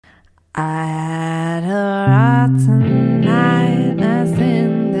I had a rotten night, that's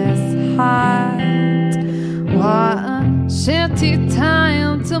in this heart. What a shitty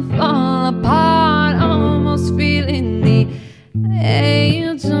time to fall apart, almost feeling the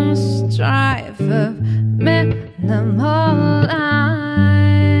age and strife of minimal life.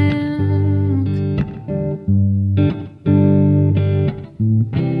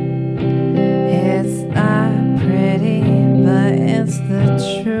 It's not pretty, but it's the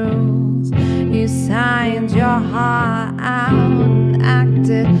truth. You signed your heart out and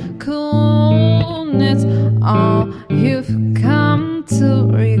acted cool, and it's all you've come to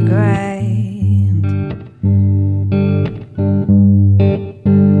regret.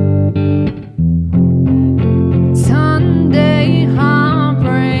 Sunday,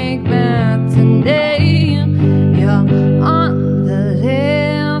 heartbreak, matinee. You're on the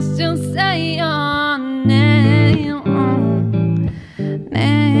list, just say your name.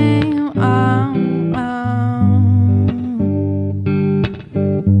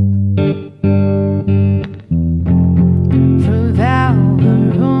 From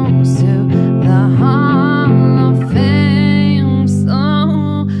velvet rooms to the Hall of Fame, so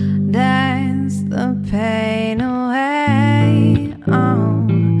dance the pain away,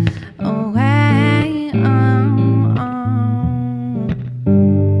 away,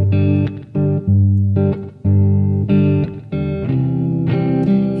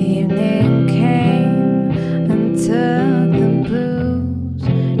 Evening came and took the blues.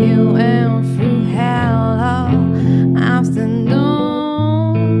 You went through hello afternoon,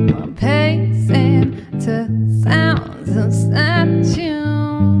 pacing to sounds of sad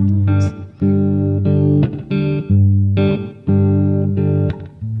tunes.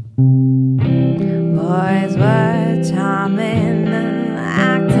 Boys were charming and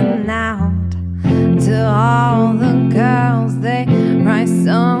acting out to all the girls they write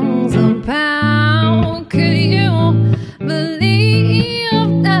songs about. Could you believe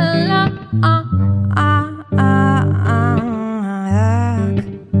the love?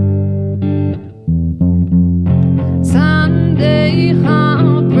 Sunday,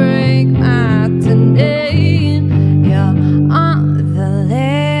 heartbreak, matinee. You're on the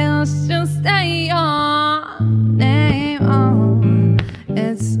list, just say your name.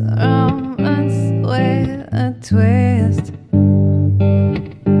 It's romance with a twist.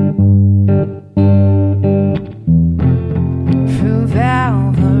 Through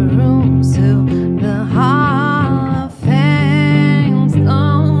velvet rooms to the Hall of Fame,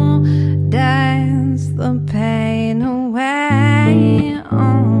 so dance the pain away,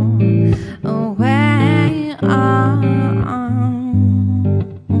 away,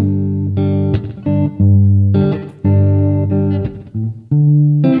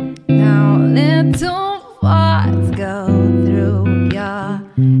 Now little thoughts go through your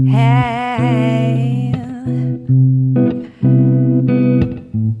head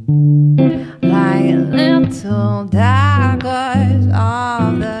like little daggers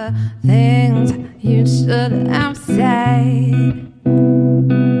of the things you should have said.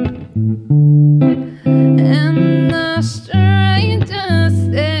 And the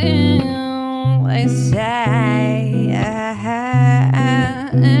strangest thing they say,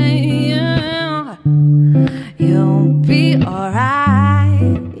 you'll be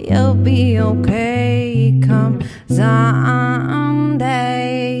alright, you'll be okay come Sunday.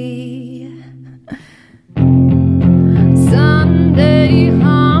 Sunday,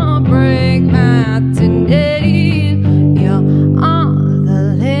 heartbreak, matinee. You're on the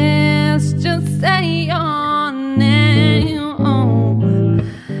list, just say your name,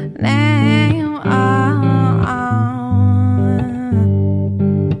 name.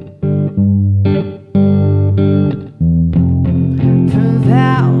 From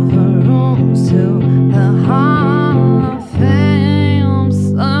velvet rooms to the heart